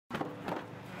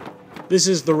This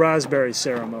is the Raspberry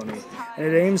Ceremony, and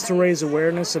it aims to raise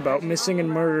awareness about missing and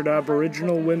murdered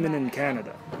Aboriginal women in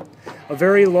Canada. A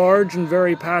very large and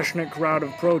very passionate crowd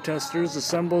of protesters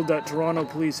assembled at Toronto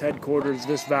Police Headquarters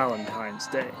this Valentine's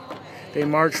Day. They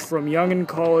marched from Yonge and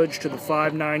College to the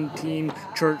 519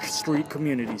 Church Street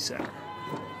Community Centre.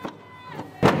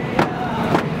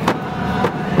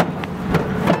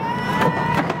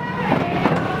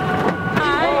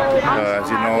 As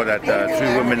you know, that 3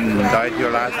 women died here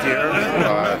last year,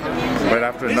 right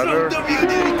after another.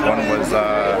 One was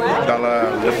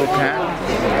Bella Littlecan,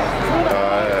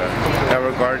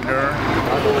 Gardner,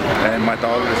 and my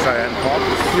daughter Cheyenne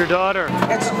Fox. Your daughter?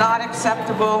 It's not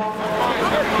acceptable.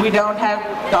 We don't have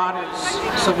daughters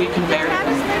so we can bury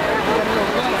them.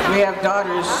 We have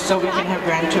daughters so we can have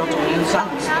grandchildren and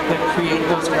sons that create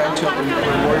those grandchildren.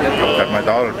 That my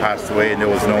daughter passed away and there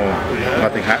was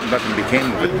nothing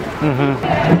became of it.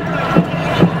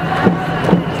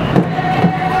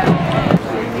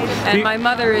 And my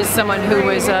mother is someone who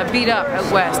was beat up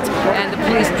out west, and the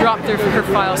police dropped her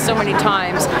file so many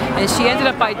times, and she ended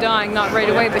up by dying, not right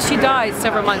away, but she died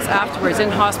several months afterwards in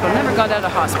hospital, never got out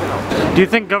of hospital. Do you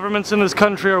think governments in this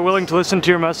country are willing to listen to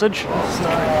your message?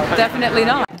 Definitely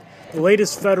not. The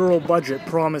latest federal budget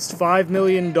promised $5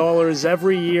 million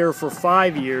every year for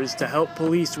 5 years to help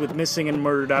police with missing and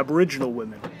murdered Aboriginal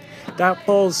women. That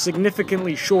falls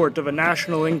significantly short of a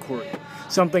national inquiry,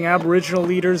 something Aboriginal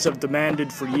leaders have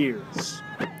demanded for years.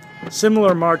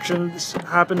 Similar marches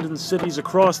happened in cities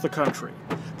across the country,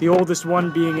 the oldest one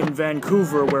being in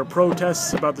Vancouver, where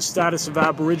protests about the status of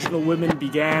Aboriginal women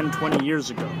began 20 years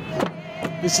ago.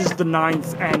 This is the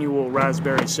 9th annual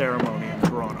Raspberry Ceremony in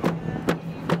Toronto.